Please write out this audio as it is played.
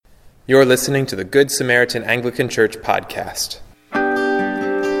You're listening to the Good Samaritan Anglican Church podcast.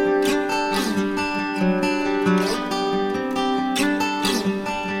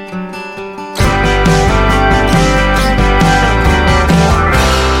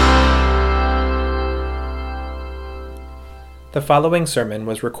 The following sermon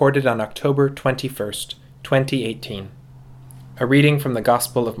was recorded on October 21st, 2018. A reading from the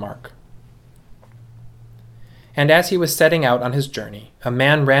Gospel of Mark. And as he was setting out on his journey, a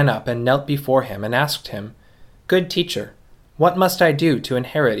man ran up and knelt before him and asked him, "Good teacher, what must I do to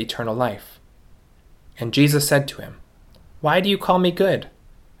inherit eternal life?" And Jesus said to him, "Why do you call me good?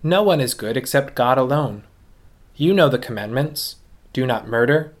 No one is good except God alone. You know the commandments. Do not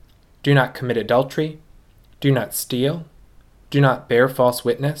murder. Do not commit adultery. Do not steal. Do not bear false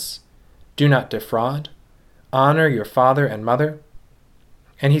witness. Do not defraud. Honor your father and mother."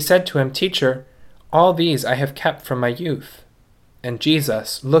 And he said to him, "Teacher, all these I have kept from my youth." And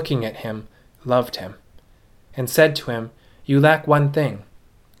Jesus, looking at him, loved him, and said to him, "You lack one thing.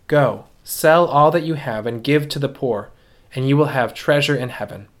 Go, sell all that you have and give to the poor, and you will have treasure in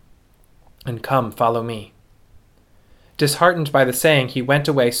heaven. And come, follow me." Disheartened by the saying, he went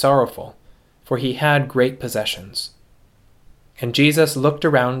away sorrowful, for he had great possessions. And Jesus looked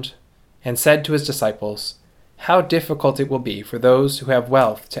around and said to his disciples, "How difficult it will be for those who have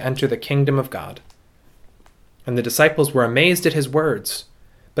wealth to enter the kingdom of God." And the disciples were amazed at his words.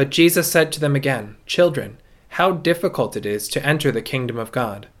 But Jesus said to them again, "Children, how difficult it is to enter the kingdom of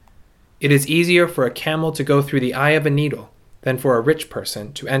God. It is easier for a camel to go through the eye of a needle than for a rich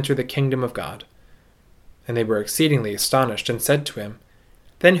person to enter the kingdom of God." And they were exceedingly astonished and said to him,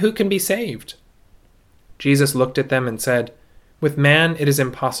 "Then who can be saved?" Jesus looked at them and said, "With man it is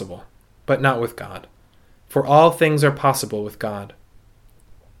impossible, but not with God. For all things are possible with God."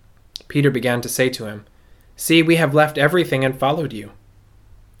 Peter began to say to him, "See, we have left everything and followed you."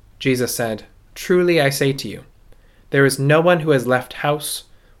 Jesus said, "Truly I say to you, there is no one who has left house,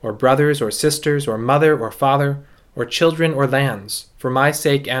 or brothers or sisters, or mother or father, or children or lands, for my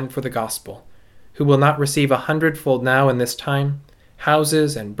sake and for the gospel, who will not receive 100-fold now in this time,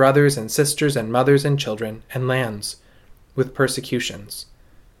 houses and brothers and sisters and mothers and children and lands, with persecutions,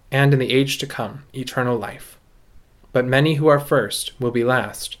 and in the age to come, eternal life. But many who are first will be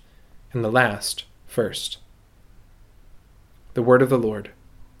last, and the last first." The word of the Lord.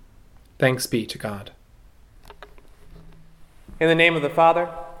 Thanks be to God. In the name of the Father,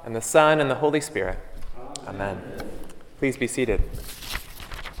 and the Son, and the Holy Spirit. Amen. Please be seated.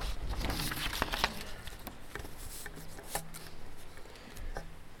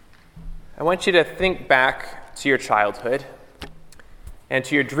 I want you to think back to your childhood and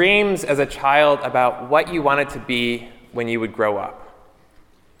to your dreams as a child about what you wanted to be when you would grow up.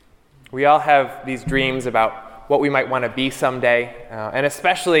 We all have these dreams about what we might want to be someday, and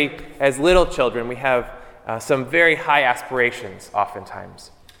especially as little children, we have some very high aspirations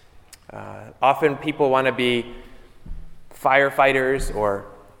oftentimes. Often people want to be firefighters or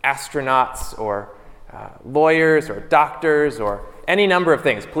astronauts or lawyers or doctors or any number of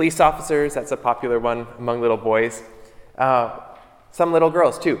things. Police officers, that's a popular one among little boys. Some little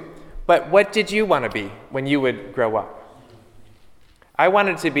girls too. But what did you want to be when you would grow up? I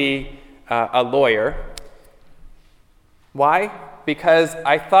wanted to be a lawyer. Why? Because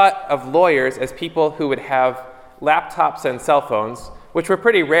I thought of lawyers as people who would have laptops and cell phones, which were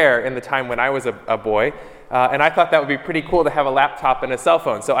pretty rare in the time when I was a boy, and I thought that would be pretty cool to have a laptop and a cell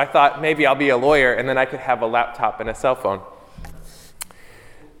phone. So I thought maybe I'll be a lawyer and then I could have a laptop and a cell phone.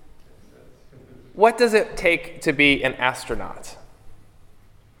 What does it take to be an astronaut?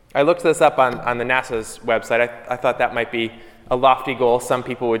 I looked this up on the NASA's website. I thought that might be a lofty goal some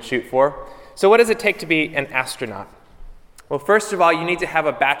people would shoot for. So what does it take to be an astronaut? Well, first of all, you need to have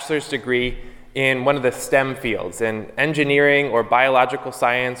a bachelor's degree in one of the STEM fields, in engineering or biological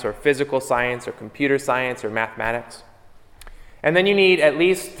science or physical science or computer science or mathematics. And then you need at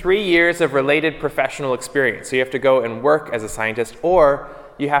least 3 years of related professional experience. So you have to go and work as a scientist, or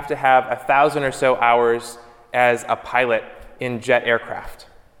you have to have 1,000 or so hours as a pilot in jet aircraft.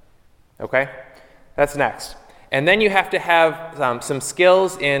 Okay? That's next. And then you have to have some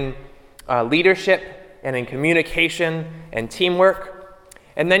skills in leadership and in communication and teamwork.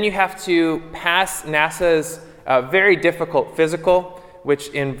 And then you have to pass NASA's very difficult physical, which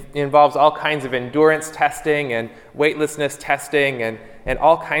involves all kinds of endurance testing and weightlessness testing and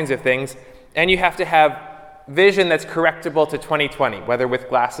all kinds of things. And you have to have vision that's correctable to 20/20, whether with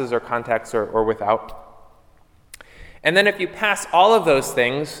glasses or contacts or without. And then if you pass all of those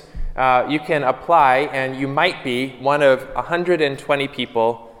things, you can apply, and you might be one of 120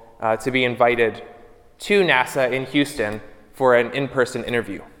 people to be invited to NASA in Houston for an in-person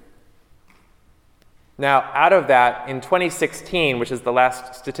interview. Now, out of that, in 2016, which is the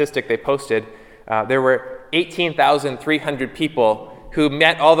last statistic they posted, there were 18,300 people who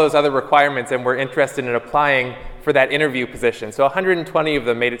met all those other requirements and were interested in applying for that interview position. So 120 of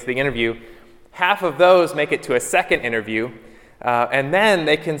them made it to the interview. Half of those make it to a second interview, and then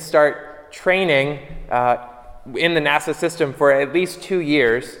they can start training in the NASA system for at least 2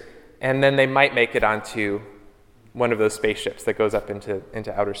 years, and then they might make it onto one of those spaceships that goes up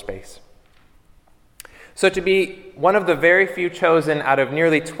into outer space. So to be one of the very few chosen out of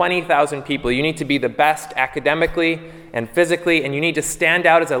nearly 20,000 people, you need to be the best academically and physically, and you need to stand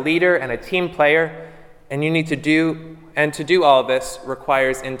out as a leader and a team player, and to do all of this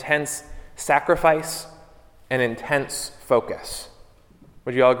requires intense sacrifice and intense focus.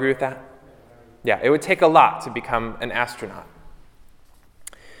 Would you all agree with that? Yeah, it would take a lot to become an astronaut.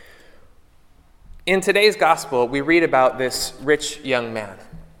 In today's gospel, we read about this rich young man.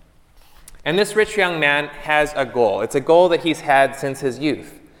 And this rich young man has a goal. It's a goal that he's had since his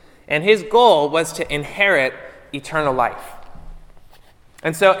youth. And his goal was to inherit eternal life.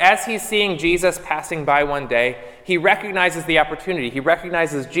 And so as he's seeing Jesus passing by one day, he recognizes the opportunity. He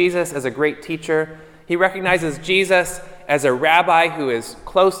recognizes Jesus as a great teacher. He recognizes Jesus as a rabbi who is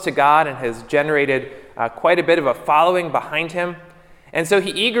close to God and has generated quite a bit of a following behind him. And so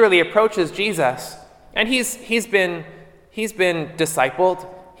he eagerly approaches Jesus, and he's been discipled.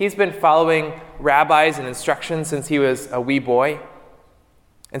 He's been following rabbis and instructions since he was a wee boy.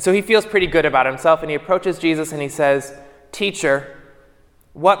 And so he feels pretty good about himself, and he approaches Jesus and he says, "Teacher,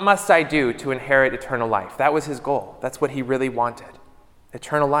 what must I do to inherit eternal life?" That was his goal. That's what he really wanted,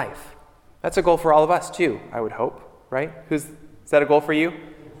 eternal life. That's a goal for all of us too, I would hope, right? Is that a goal for you?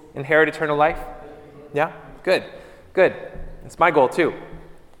 Inherit eternal life? Yeah? Good. It's my goal too.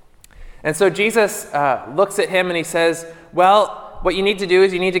 And so Jesus looks at him and he says, "Well, what you need to do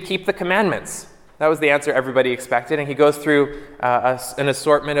is you need to keep the commandments." That was the answer everybody expected. And he goes through an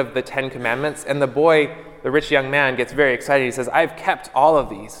assortment of the 10 commandments. And the boy, the rich young man, gets very excited. He says, "I've kept all of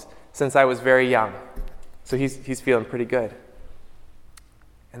these since I was very young." So he's feeling pretty good.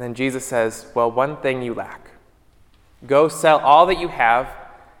 And then Jesus says, "Well, one thing you lack. Go sell all that you have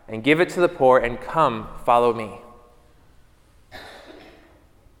and give it to the poor and come follow me."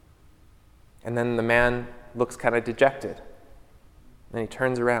 And then the man looks kind of dejected. Then he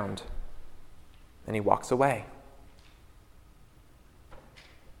turns around and he walks away.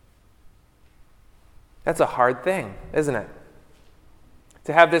 That's a hard thing, isn't it?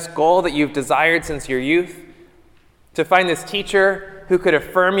 To have this goal that you've desired since your youth, to find this teacher who could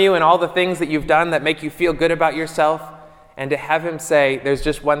affirm you in all the things that you've done that make you feel good about yourself, and to have him say, "There's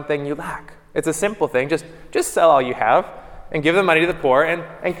just one thing you lack." It's a simple thing. Just sell all you have and give the money to the poor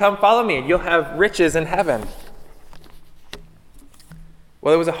and come follow me, and you'll have riches in heaven.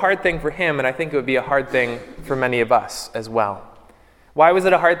 Well, it was a hard thing for him, and I think it would be a hard thing for many of us as well. Why was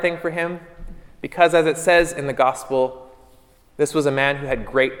it a hard thing for him? Because as it says in the gospel, this was a man who had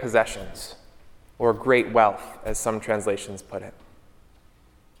great possessions, or great wealth, as some translations put it.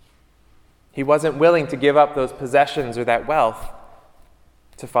 He wasn't willing to give up those possessions or that wealth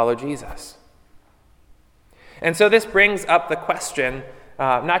to follow Jesus. And so this brings up the question,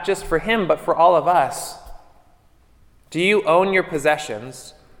 not just for him, but for all of us. Do you own your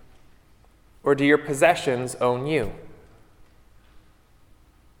possessions, or do your possessions own you?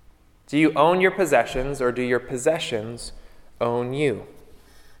 Do you own your possessions, or do your possessions own you?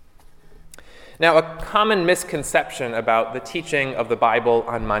 Now, a common misconception about the teaching of the Bible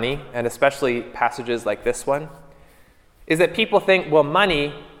on money, and especially passages like this one, is that people think, well,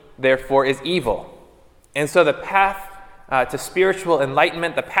 money, therefore, is evil. And so the path to spiritual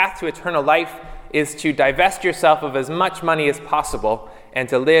enlightenment, the path to eternal life, is to divest yourself of as much money as possible and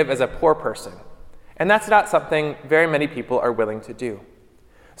to live as a poor person. And that's not something very many people are willing to do.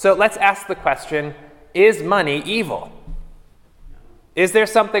 So let's ask the question, is money evil? Is there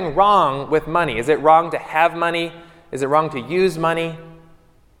something wrong with money? Is it wrong to have money? Is it wrong to use money?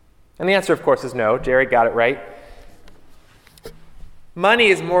 And the answer, of course, is no. Jerry got it right. Money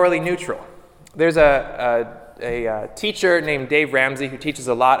is morally neutral. There's a teacher named Dave Ramsey who teaches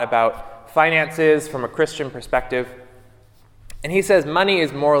a lot about finances from a Christian perspective. And he says money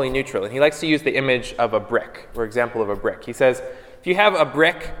is morally neutral. And he likes to use the image of a brick, or example of a brick. He says, if you have a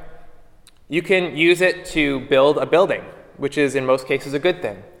brick, you can use it to build a building, which is in most cases a good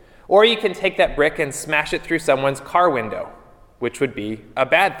thing. Or you can take that brick and smash it through someone's car window, which would be a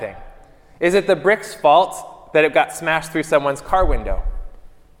bad thing. Is it the brick's fault that it got smashed through someone's car window?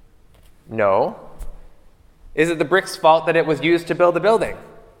 No. Is it the brick's fault that it was used to build a building?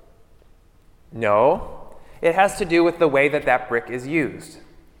 No. It has to do with the way that brick is used,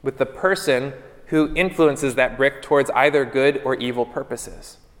 with the person who influences that brick towards either good or evil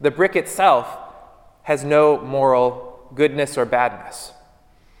purposes. The brick itself has no moral goodness or badness.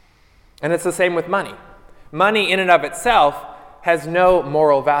 And it's the same with money. Money in and of itself has no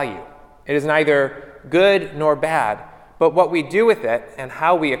moral value. It is neither good nor bad, but what we do with it and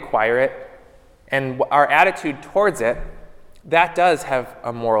how we acquire it and our attitude towards it, that does have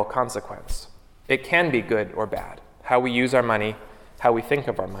a moral consequence. It can be good or bad, how we use our money, how we think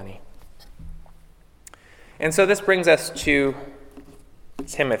of our money. And so this brings us to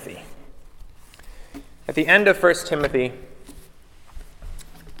Timothy. At the end of 1 Timothy,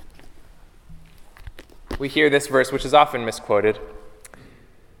 we hear this verse, which is often misquoted.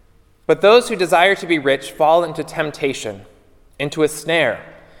 But those who desire to be rich fall into temptation, into a snare,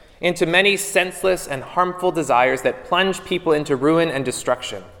 into many senseless and harmful desires that plunge people into ruin and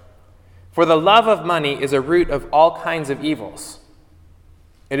destruction. For the love of money is a root of all kinds of evils.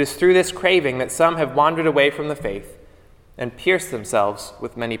 It is through this craving that some have wandered away from the faith and pierced themselves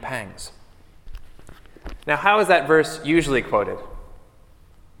with many pangs. Now, how is that verse usually quoted?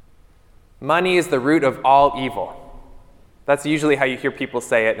 Money is the root of all evil. That's usually how you hear people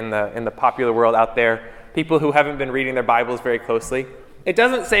say it in the popular world out there, people who haven't been reading their Bibles very closely. It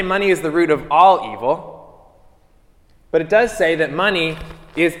doesn't say money is the root of all evil, but it does say that money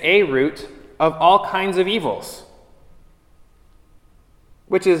is a root of all kinds of evils,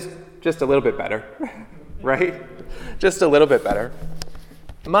 which is just a little bit better, right? Just a little bit better.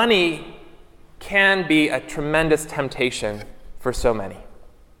 Money can be a tremendous temptation for so many.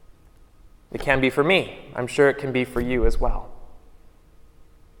 It can be for me. I'm sure it can be for you as well.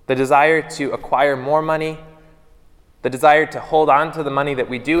 The desire to acquire more money, the desire to hold on to the money that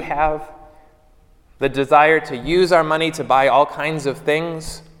we do have, the desire to use our money to buy all kinds of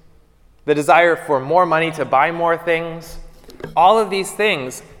things, the desire for more money to buy more things, all of these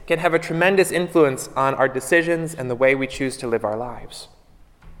things can have a tremendous influence on our decisions and the way we choose to live our lives.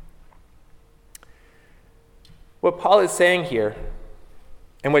 What Paul is saying here,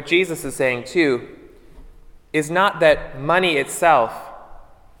 and what Jesus is saying too, is not that money itself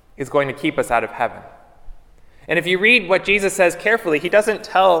is going to keep us out of heaven. And if you read what Jesus says carefully, he doesn't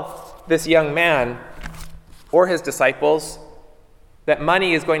tell this young man or his disciples that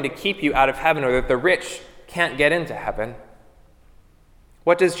money is going to keep you out of heaven or that the rich can't get into heaven.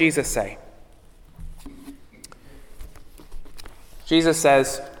 What does Jesus say? Jesus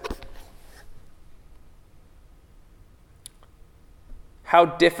says, how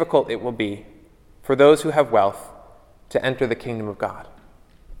difficult it will be for those who have wealth to enter the kingdom of God.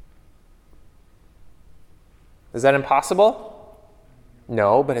 Is that impossible?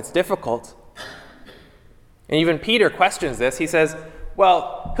 No, but it's difficult. And even Peter questions this. He says,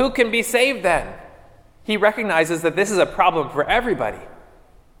 well, who can be saved then? He recognizes that this is a problem for everybody.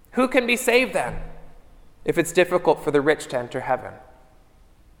 Who can be saved then if it's difficult for the rich to enter heaven?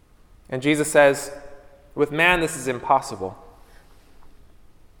 And Jesus says, with man this is impossible,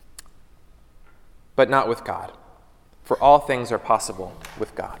 but not with God. For all things are possible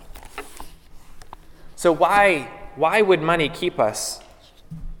with God. So why would money keep us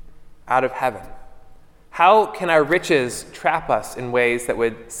out of heaven? How can our riches trap us in ways that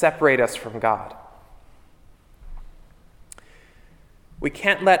would separate us from God? We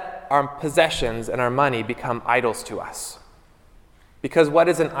can't let our possessions and our money become idols to us. Because what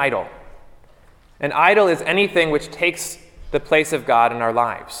is an idol? An idol is anything which takes the place of God in our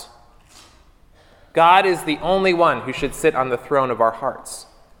lives. God is the only one who should sit on the throne of our hearts.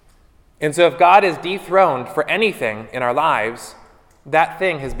 And so if God is dethroned for anything in our lives, that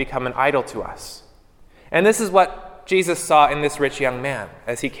thing has become an idol to us. And this is what Jesus saw in this rich young man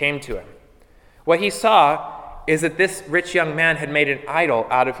as he came to him. What he saw is that this rich young man had made an idol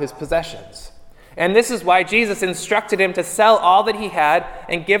out of his possessions. And this is why Jesus instructed him to sell all that he had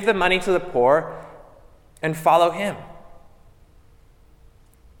and give the money to the poor and follow him.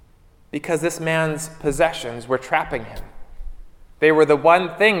 Because this man's possessions were trapping him. They were the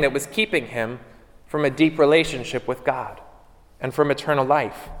one thing that was keeping him from a deep relationship with God and from eternal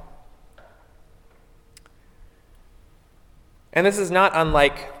life. And this is not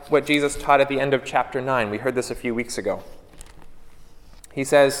unlike what Jesus taught at the end of chapter 9. We heard this a few weeks ago. He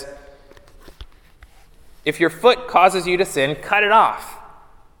says, if your foot causes you to sin, cut it off.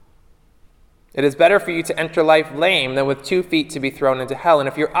 It is better for you to enter life lame than with 2 feet to be thrown into hell. And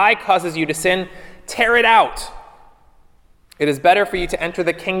if your eye causes you to sin, tear it out. It is better for you to enter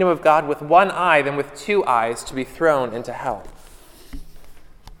the kingdom of God with 1 eye than with 2 eyes to be thrown into hell.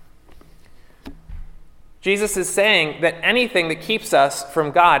 Jesus is saying that anything that keeps us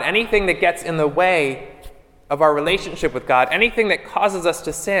from God, anything that gets in the way of our relationship with God, anything that causes us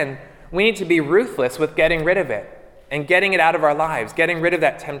to sin, we need to be ruthless with getting rid of it and getting it out of our lives, getting rid of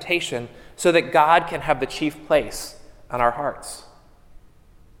that temptation so that God can have the chief place on our hearts.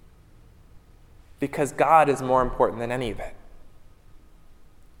 Because God is more important than any of it.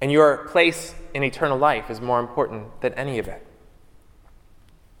 And your place in eternal life is more important than any of it.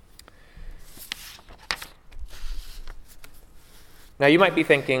 Now you might be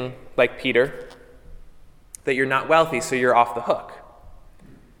thinking, like Peter, that you're not wealthy, so you're off the hook.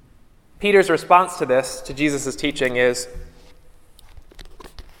 Peter's response to this, to Jesus' teaching, is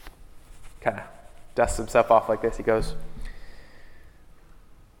kind of dusts himself off like this. He goes,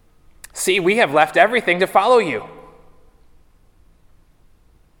 "See, we have left everything to follow you."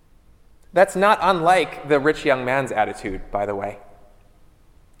 That's not unlike the rich young man's attitude, by the way.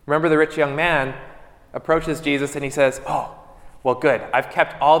 Remember, the rich young man approaches Jesus and he says, "Oh, well, good. I've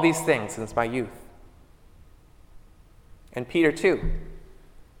kept all these things since my youth." And Peter, too,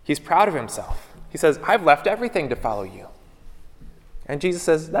 he's proud of himself. He says, "I've left everything to follow you." And Jesus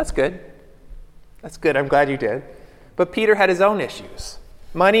says, "That's good. That's good. I'm glad you did." But Peter had his own issues.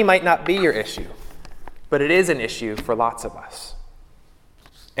 Money might not be your issue, but it is an issue for lots of us.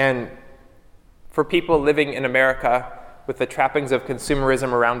 And for people living in America with the trappings of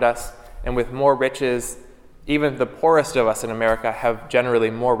consumerism around us and with more riches, even the poorest of us in America have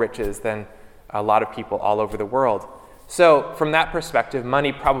generally more riches than a lot of people all over the world. So from that perspective,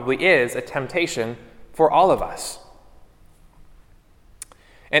 money probably is a temptation for all of us.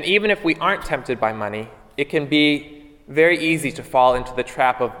 And even if we aren't tempted by money, it can be very easy to fall into the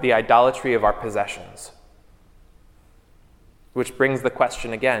trap of the idolatry of our possessions. Which brings the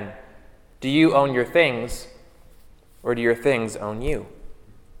question again, do you own your things, or do your things own you?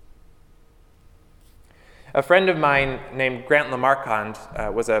 A friend of mine named Grant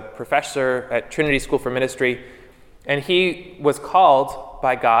Lamarcond was a professor at Trinity School for Ministry, and he was called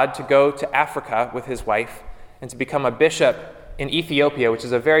by God to go to Africa with his wife and to become a bishop in Ethiopia, which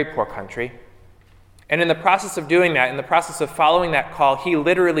is a very poor country. And in the process of doing that, in the process of following that call, he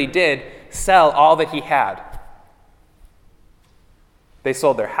literally did sell all that he had. They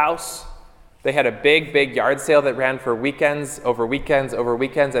sold their house. They had a big, big yard sale that ran for weekends,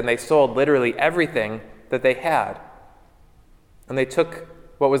 and they sold literally everything that they had. And they took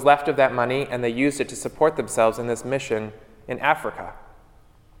what was left of that money and they used it to support themselves in this mission in Africa.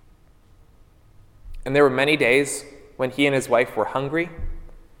 And there were many days when he and his wife were hungry,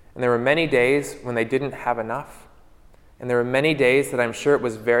 and there were many days when they didn't have enough, and there were many days that I'm sure it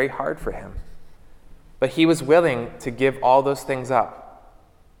was very hard for him. But he was willing to give all those things up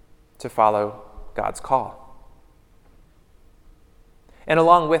to follow God's call. And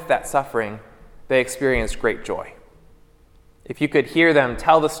along with that suffering, they experienced great joy. If you could hear them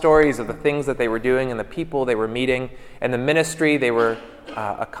tell the stories of the things that they were doing and the people they were meeting and the ministry they were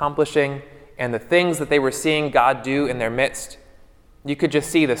accomplishing and the things that they were seeing God do in their midst, you could just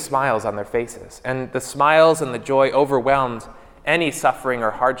see the smiles on their faces. And the smiles and the joy overwhelmed any suffering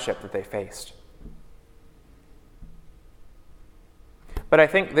or hardship that they faced. But I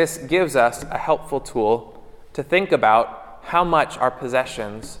think this gives us a helpful tool to think about how much our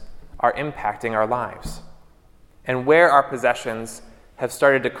possessions are impacting our lives and where our possessions have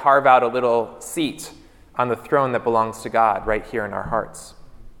started to carve out a little seat on the throne that belongs to God right here in our hearts.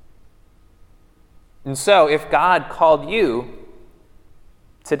 And so if God called you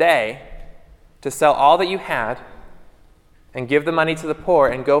today to sell all that you had and give the money to the poor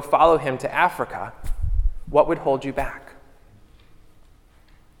and go follow him to Africa, what would hold you back?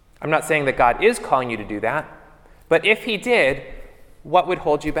 I'm not saying that God is calling you to do that, but if he did, what would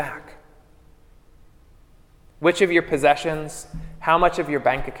hold you back? Which of your possessions, how much of your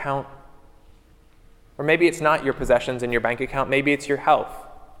bank account, or maybe it's not your possessions in your bank account, maybe it's your health,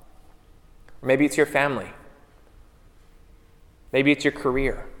 or maybe it's your family, maybe it's your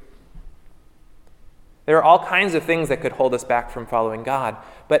career. There are all kinds of things that could hold us back from following God,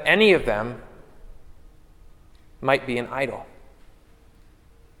 but any of them might be an idol.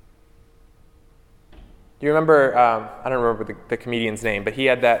 Do you remember, I don't remember the comedian's name, but he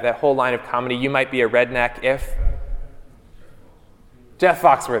had that whole line of comedy, you might be a redneck if? Jeff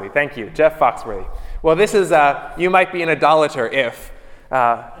Foxworthy, thank you, Jeff Foxworthy. Well, this is, you might be an idolater if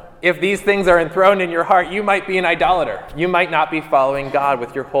these things are enthroned in your heart, you might be an idolater. You might not be following God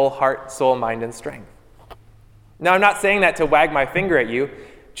with your whole heart, soul, mind, and strength. Now, I'm not saying that to wag my finger at you.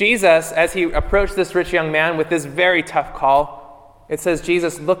 Jesus, as he approached this rich young man with this very tough call, it says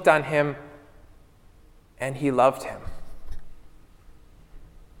Jesus looked on him and he loved him.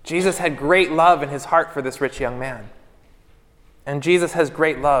 Jesus had great love in his heart for this rich young man. And Jesus has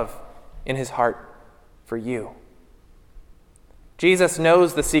great love in his heart for you. Jesus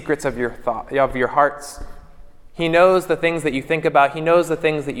knows the secrets of your hearts. He knows the things that you think about. He knows the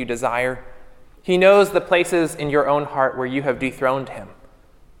things that you desire. He knows the places in your own heart where you have dethroned him.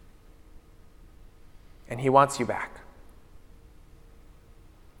 And he wants you back.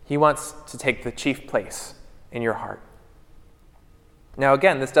 He wants to take the chief place in your heart. Now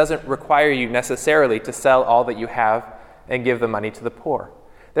again, this doesn't require you necessarily to sell all that you have and give the money to the poor.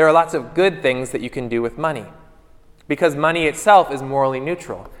 There are lots of good things that you can do with money, because money itself is morally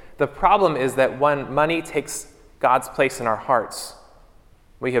neutral. The problem is that when money takes God's place in our hearts,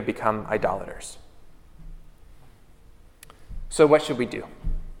 we have become idolaters. So what should we do?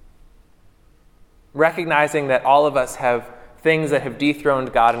 Recognizing that all of us have things that have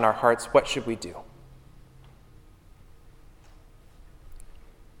dethroned God in our hearts, what should we do?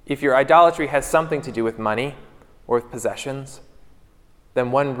 If your idolatry has something to do with money or with possessions,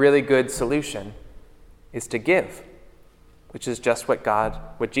 then one really good solution is to give, which is just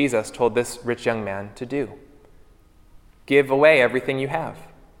what Jesus told this rich young man to do. Give away everything you have.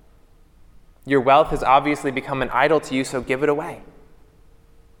 Your wealth has obviously become an idol to you, so give it away.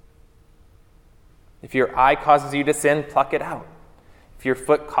 If your eye causes you to sin, pluck it out. If your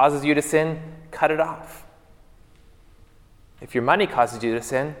foot causes you to sin, cut it off. If your money causes you to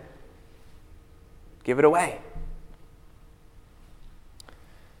sin, give it away.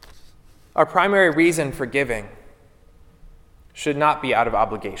 Our primary reason for giving should not be out of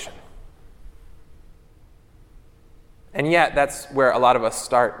obligation. And yet, that's where a lot of us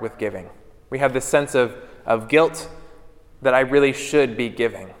start with giving. We have this sense of guilt that I really should be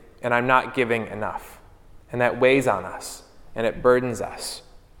giving, and I'm not giving enough. And that weighs on us, and it burdens us.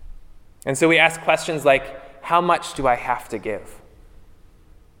 And so we ask questions like, how much do I have to give?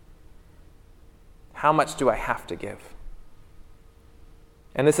 How much do I have to give?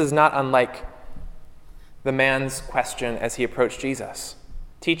 And this is not unlike the man's question as he approached Jesus.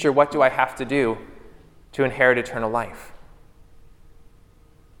 Teacher, what do I have to do to inherit eternal life?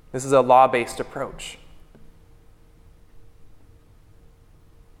 This is a law-based approach.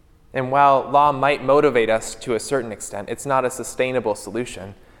 And while law might motivate us to a certain extent, it's not a sustainable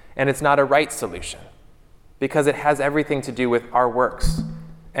solution, and it's not a right solution, because it has everything to do with our works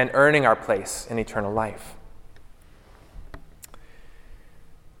and earning our place in eternal life.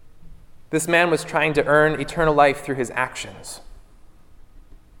 This man was trying to earn eternal life through his actions.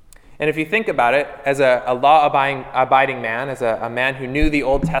 And if you think about it, as a law-abiding man, as a man who knew the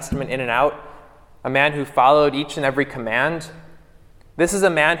Old Testament in and out, a man who followed each and every command, this is a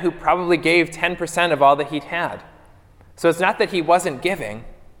man who probably gave 10% of all that he'd had. So it's not that he wasn't giving,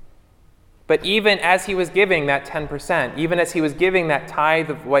 but even as he was giving that 10%, even as he was giving that tithe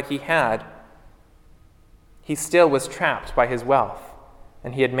of what he had, he still was trapped by his wealth,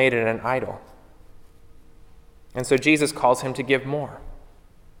 and he had made it an idol. And so Jesus calls him to give more.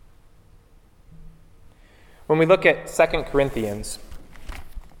 When we look at 2 Corinthians,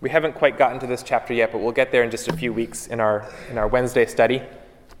 we haven't quite gotten to this chapter yet, but we'll get there in just a few weeks in our Wednesday study.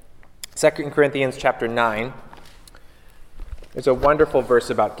 2 Corinthians chapter 9 is a wonderful verse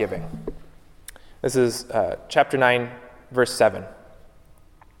about giving. This is chapter 9, verse 7.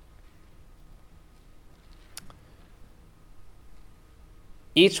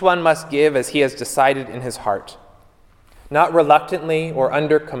 Each one must give as he has decided in his heart, not reluctantly or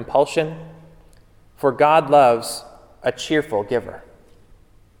under compulsion, for God loves a cheerful giver.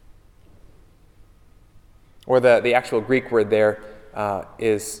 Or the actual Greek word there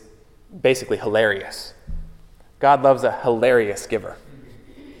is basically hilarious. God loves a hilarious giver.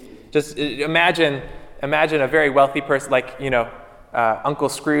 Just imagine a very wealthy person, like Uncle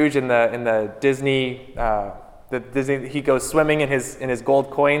Scrooge in the Disney. He goes swimming in his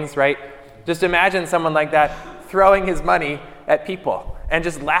gold coins, right? Just imagine someone like that throwing his money at people and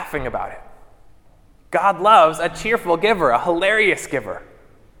just laughing about it. God loves a cheerful giver, a hilarious giver.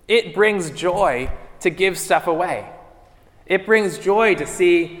 It brings joy to give stuff away. It brings joy to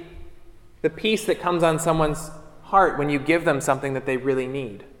see the peace that comes on someone's heart when you give them something that they really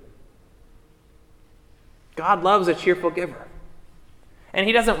need. God loves a cheerful giver. And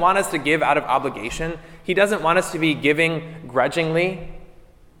he doesn't want us to give out of obligation. He doesn't want us to be giving grudgingly.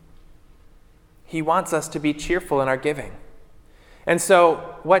 He wants us to be cheerful in our giving. And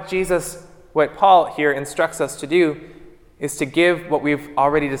so what Paul here instructs us to do is to give what we've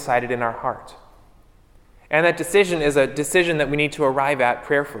already decided in our heart. And that decision is a decision that we need to arrive at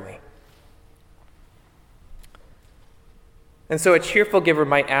prayerfully. And so a cheerful giver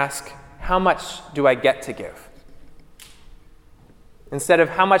might ask, how much do I get to give? Instead of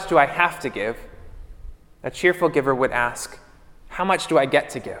how much do I have to give, a cheerful giver would ask, how much do I get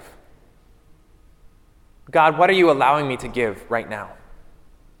to give? God, what are you allowing me to give right now?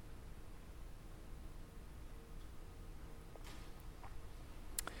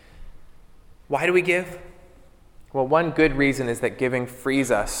 Why do we give? Well, one good reason is that giving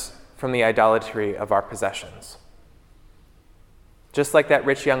frees us from the idolatry of our possessions. Just like that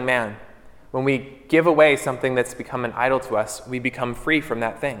rich young man, when we give away something that's become an idol to us, we become free from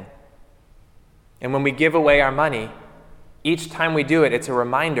that thing. And when we give away our money, each time we do it, it's a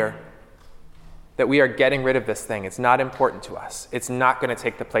reminder that we are getting rid of this thing. It's not important to us. It's not going to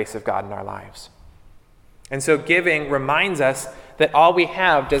take the place of God in our lives. And so giving reminds us that all we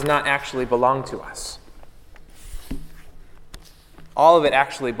have does not actually belong to us. All of it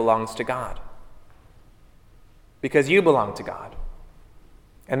actually belongs to God. Because you belong to God.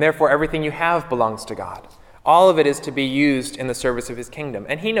 And therefore everything you have belongs to God. All of it is to be used in the service of his kingdom.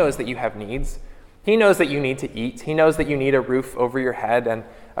 And he knows that you have needs. He knows that you need to eat. He knows that you need a roof over your head and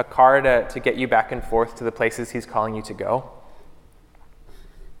a car to get you back and forth to the places he's calling you to go.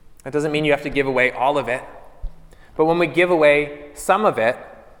 That doesn't mean you have to give away all of it. But when we give away some of it,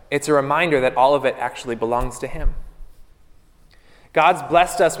 it's a reminder that all of it actually belongs to him. God's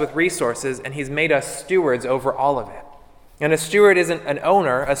blessed us with resources, and he's made us stewards over all of it. And a steward isn't an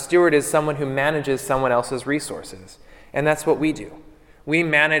owner. A steward is someone who manages someone else's resources. And that's what we do. We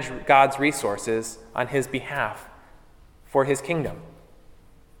manage God's resources on his behalf for his kingdom.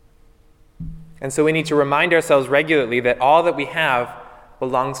 And so we need to remind ourselves regularly that all that we have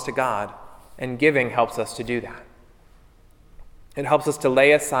belongs to God, and giving helps us to do that. It helps us to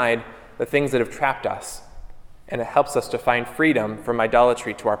lay aside the things that have trapped us, and it helps us to find freedom from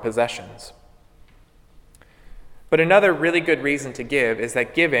idolatry to our possessions. But another really good reason to give is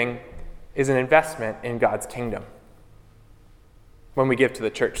that giving is an investment in God's kingdom. When we give to the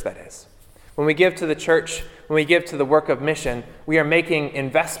church, that is. When we give to the church, when we give to the work of mission, we are making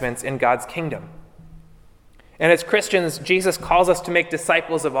investments in God's kingdom. And as Christians, Jesus calls us to make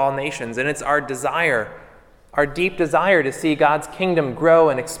disciples of all nations, and it's our desire, our deep desire to see God's kingdom grow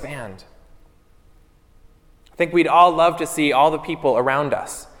and expand. I think we'd all love to see all the people around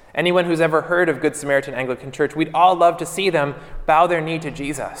us. Anyone who's ever heard of Good Samaritan Anglican Church, we'd all love to see them bow their knee to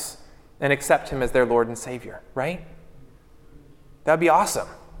Jesus and accept him as their Lord and Savior, right? That'd be awesome.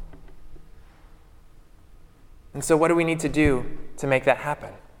 And so what do we need to do to make that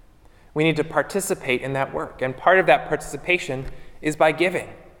happen? We need to participate in that work. And part of that participation is by giving.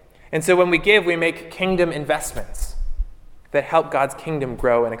 And so when we give, we make kingdom investments that help God's kingdom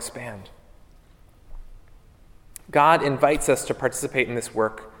grow and expand. God invites us to participate in this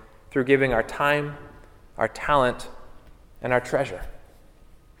work through giving our time, our talent, and our treasure.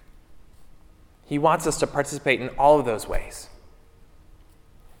 He wants us to participate in all of those ways.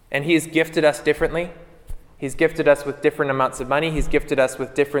 And he has gifted us differently. He's gifted us with different amounts of money. He's gifted us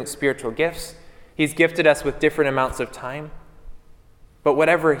with different spiritual gifts. He's gifted us with different amounts of time. But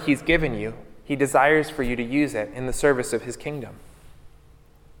whatever he's given you, he desires for you to use it in the service of his kingdom.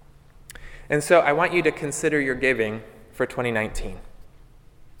 And so I want you to consider your giving for 2019.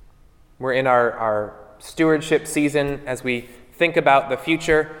 We're in our stewardship season as we think about the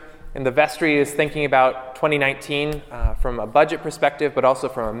future. And the vestry is thinking about 2019 from a budget perspective, but also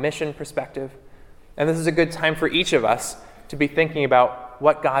from a mission perspective. And this is a good time for each of us to be thinking about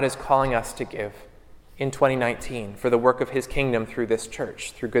what God is calling us to give in 2019 for the work of his kingdom through this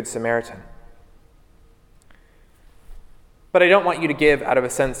church, through Good Samaritan. But I don't want you to give out of a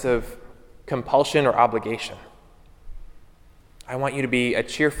sense of compulsion or obligation. I want you to be a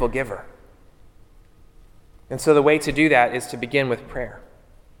cheerful giver. And so the way to do that is to begin with prayer.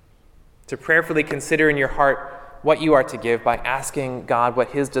 To prayerfully consider in your heart what you are to give by asking God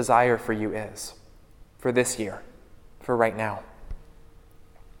what his desire for you is, for this year, for right now.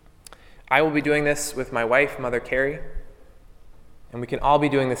 I will be doing this with my wife, Mother Carrie, and we can all be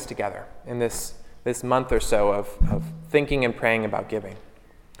doing this together in this month or so of thinking and praying about giving.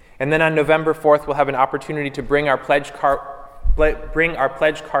 And then on November 4th, we'll have an opportunity to bring our pledge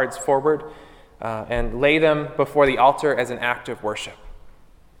cards forward and lay them before the altar as an act of worship.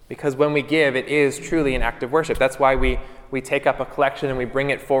 Because when we give, it is truly an act of worship. That's why we take up a collection and we bring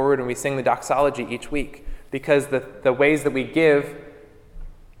it forward and we sing the doxology each week. Because the ways that we give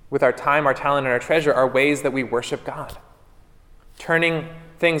with our time, our talent, and our treasure are ways that we worship God. Turning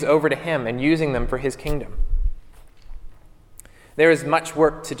things over to him and using them for his kingdom. There is much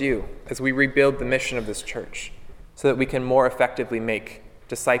work to do as we rebuild the mission of this church so that we can more effectively make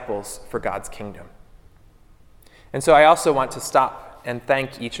disciples for God's kingdom. And so I also want to stop and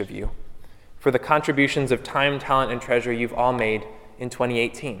thank each of you for the contributions of time, talent, and treasure you've all made in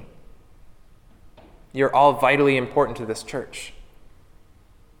 2018. You're all vitally important to this church.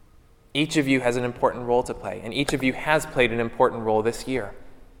 Each of you has an important role to play, and each of you has played an important role this year.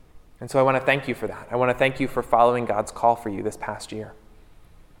 And so I want to thank you for that. I want to thank you for following God's call for you this past year.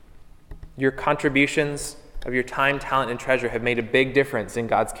 Your contributions of your time, talent, and treasure have made a big difference in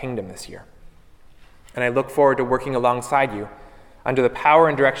God's kingdom this year. And I look forward to working alongside you under the power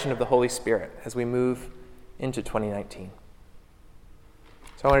and direction of the Holy Spirit as we move into 2019.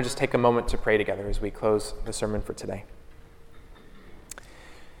 So I want to just take a moment to pray together as we close the sermon for today.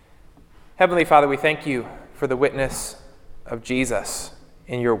 Heavenly Father, we thank you for the witness of Jesus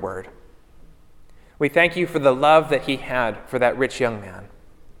in your word. We thank you for the love that he had for that rich young man,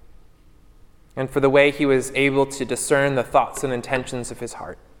 and for the way he was able to discern the thoughts and intentions of his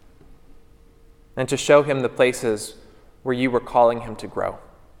heart, and to show him the places where you were calling him to grow.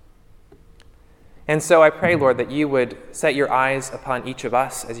 And so I pray, Lord, that you would set your eyes upon each of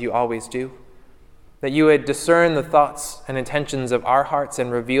us as you always do, that you would discern the thoughts and intentions of our hearts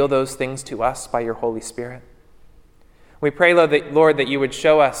and reveal those things to us by your Holy Spirit. We pray, Lord, that you would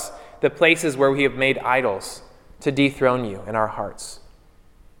show us the places where we have made idols to dethrone you in our hearts.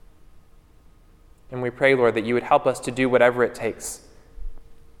 And we pray, Lord, that you would help us to do whatever it takes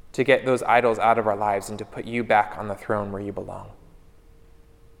to get those idols out of our lives and to put you back on the throne where you belong.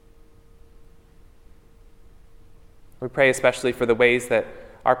 We pray especially for the ways that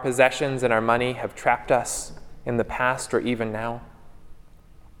our possessions and our money have trapped us in the past or even now.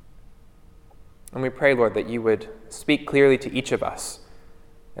 And we pray, Lord, that you would speak clearly to each of us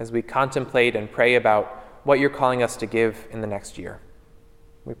as we contemplate and pray about what you're calling us to give in the next year.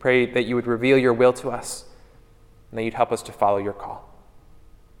 We pray that you would reveal your will to us and that you'd help us to follow your call.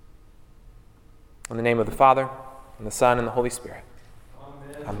 In the name of the Father, and the Son, and the Holy Spirit.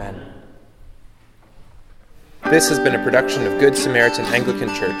 Amen. Amen. This has been a production of Good Samaritan Anglican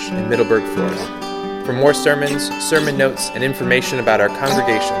Church in Middleburg, Florida. For more sermons, sermon notes, and information about our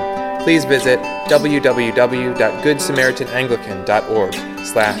congregation, please visit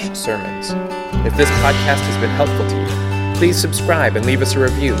www.goodsamaritananglican.org/sermons. If this podcast has been helpful to you, please subscribe and leave us a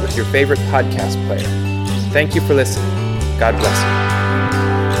review with your favorite podcast player. Thank you for listening. God bless you.